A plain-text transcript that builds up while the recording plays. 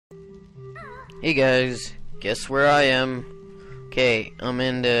Hey guys, guess where I am? Okay, I'm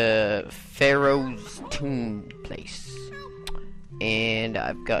in the Pharaoh's tomb place. And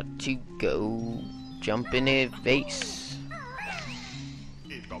I've got to go jump in a vase.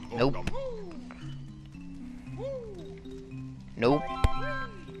 Nope. Nope.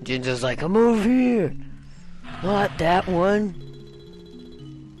 Jinja's like, come over here. Not that one.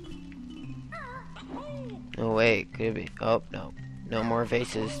 No, wait, could it be? Oh, no. No more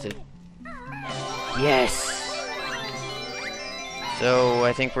vases to... Yes! So,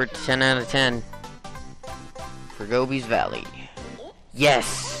 I think we're 10 out of 10 for Gobi's Valley.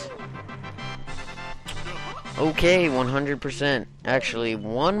 Yes! Okay, 100%. Actually,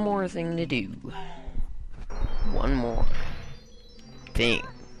 one more thing to do. One more thing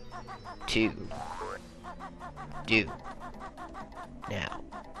to do. Now.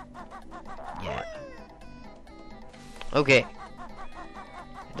 Yeah. Okay.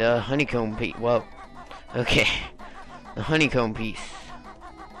 The honeycomb piece. Whoa. Okay. The honeycomb piece.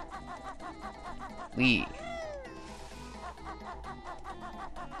 We.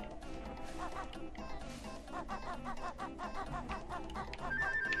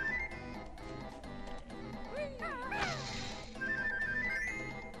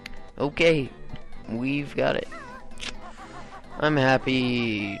 Okay. We've got it. I'm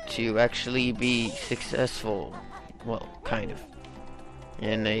happy to actually be successful. Well, kind of.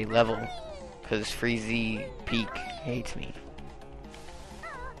 In a level. Because Freezy Peak hates me.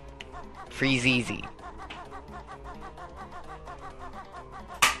 Freezy.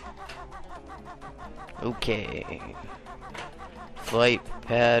 Okay. Flight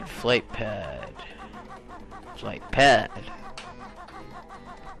pad. Flight pad. Flight pad.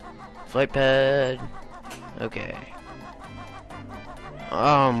 Flight pad. Okay.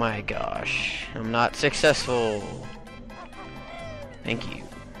 Oh my gosh. I'm not successful. Thank you.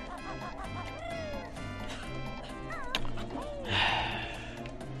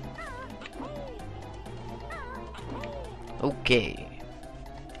 Okay.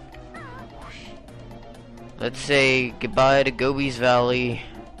 Let's say goodbye to Gobi's Valley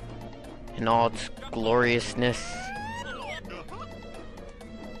in all its gloriousness.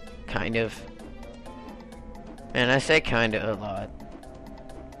 Kind of. And I say kinda a lot.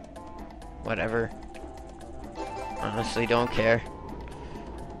 Whatever. Honestly, don't care.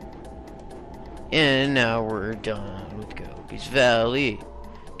 And now we're done with Gobi's Valley.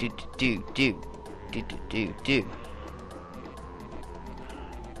 Do.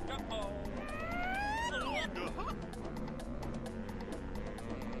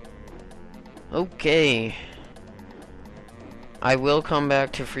 Okay. I will come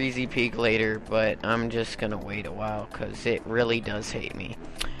back to Freezy Peak later, but I'm just gonna wait a while, because it really does hate me.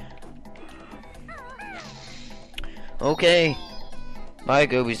 Okay. Bye,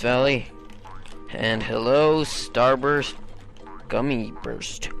 Gobi's Valley. And hello, Starburst Gummy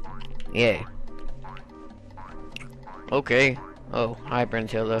Burst. Yay. Okay. Oh, hi,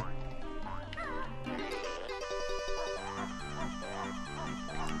 Brentilda.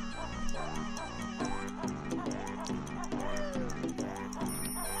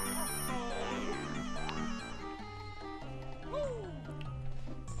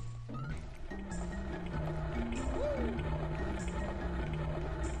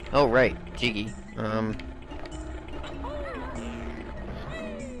 Oh, right, Jiggy.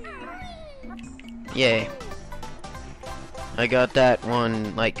 Yay. I got that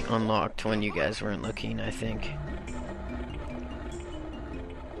one, like, unlocked when you guys weren't looking, I think.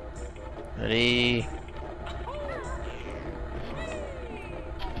 Ready?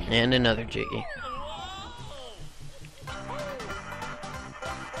 And another Jiggy.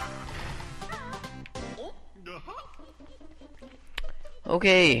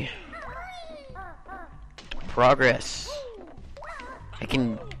 Okay. Progress.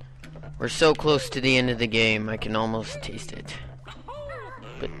 We're so close to the end of the game, I can almost taste it.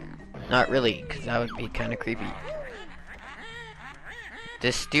 But not really, because that would be kind of creepy.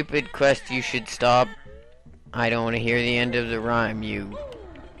 This stupid quest, you should stop. I don't want to hear the end of the rhyme, you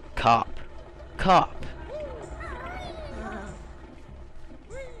cop. Cop.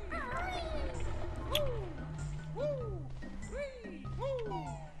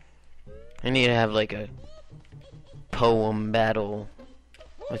 I need to have like a poem battle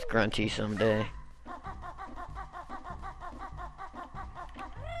with Grunty someday.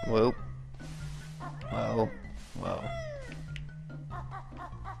 Whoa. Whoa. Whoa.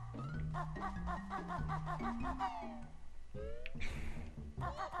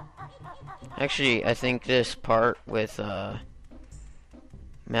 Actually, I think this part with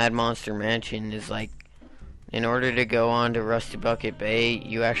Mad Monster Mansion is like in order to go on to Rusty Bucket Bay,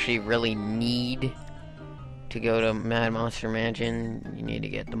 you actually really need to go to Mad Monster Mansion. You need to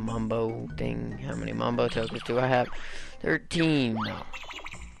get the Mumbo thing. How many Mumbo tokens do I have? 13. No,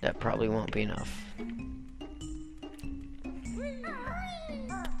 that probably won't be enough.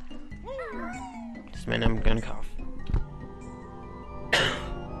 Just a minute, I'm gonna cough.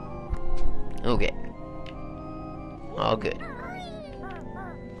 Okay. All good.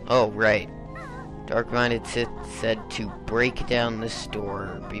 Oh, right. Dark-minded Sith said to break down the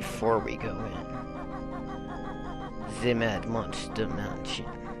door before we go in. The Mad Monster Mansion.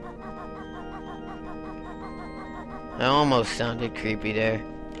 I almost sounded creepy there.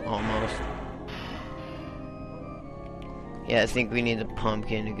 Almost. Yeah, I think we need the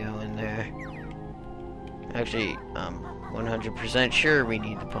pumpkin to go in there. Actually, I'm 100% sure we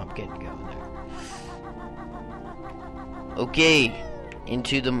need the pumpkin to go in there. Okay,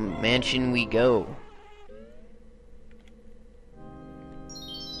 into the mansion we go.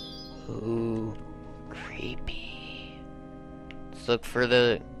 Ooh, creepy. Let's look for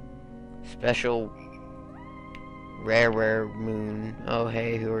the special rare moon. Oh,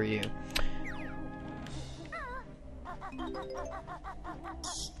 hey, who are you?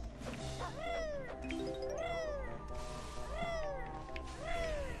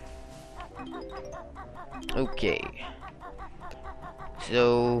 Okay.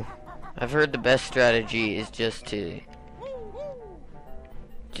 So, I've heard the best strategy is just to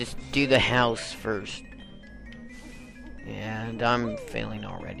do the house first. Yeah, and I'm failing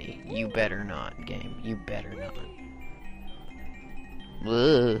already. You better not, game. You better not.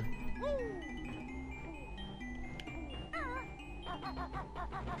 Ugh.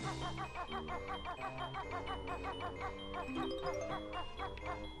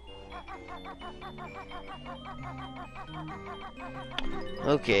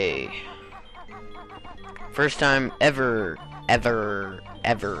 Okay. First time ever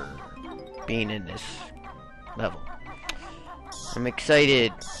being in this level. I'm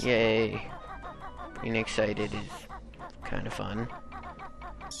excited. Yay. Being excited is kind of fun.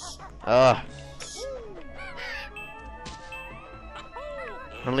 At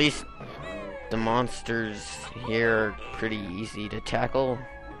least the monsters here are pretty easy to tackle.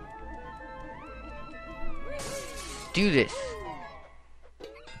 Do this.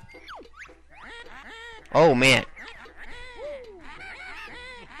 Oh man.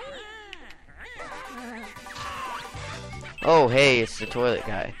 Oh hey, it's the toilet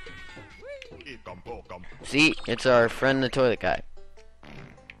guy. See, it's our friend the toilet guy.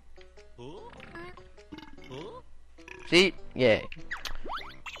 See? Yay.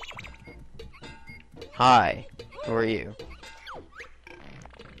 Hi. Who are you?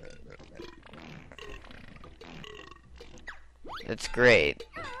 That's great.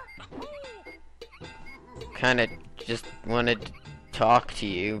 Kinda just wanted to talk to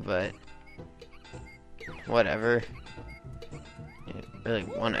you, but whatever. I didn't really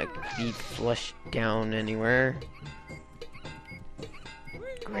want to be flushed down anywhere.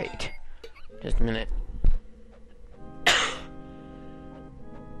 Great. Just a minute.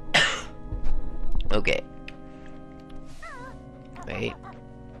 Okay. Wait.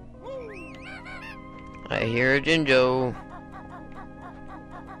 I hear a Jinjo.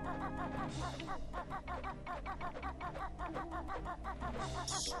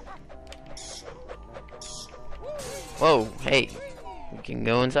 Whoa, hey. We can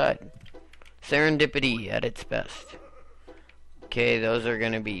go inside. Serendipity at its best. Okay, those are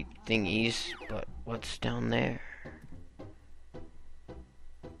gonna be thingies, but what's down there?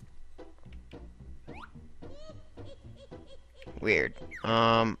 Weird.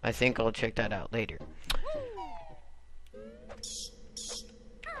 I think I'll check that out later.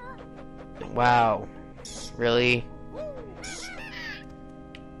 Wow. Really?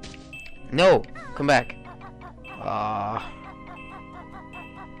 No! Come back.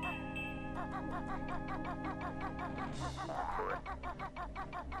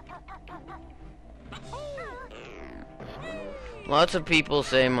 Lots of people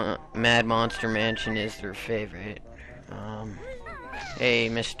say Mad Monster Mansion is their favorite. Hey,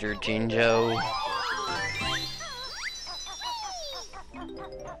 Mr. Jinjo.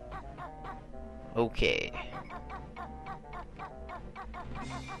 Okay.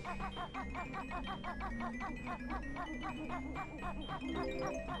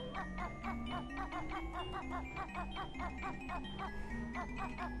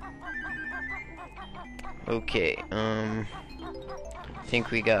 Okay, I think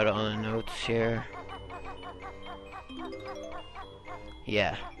we got all the notes here.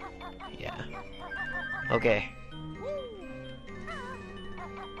 Yeah.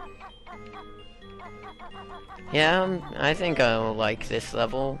 Yeah, I think I'll like this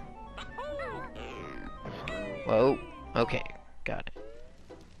level. Whoa. Okay, got it.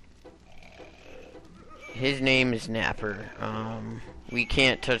 His name is Napper. We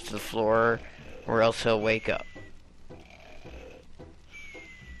can't touch the floor or else he'll wake up.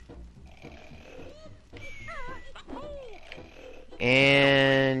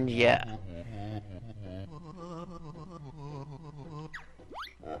 And yeah.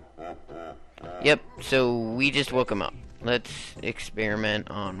 Yep, so we just woke him up. Let's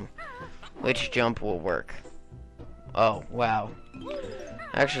experiment on which jump will work. Oh, wow.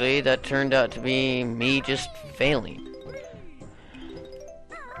 Actually, that turned out to be me just failing.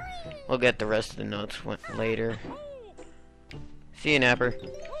 We'll get the rest of the notes later. See you, Napper.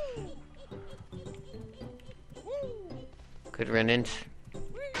 Good riddance.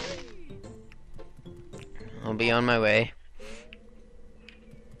 I'll be on my way.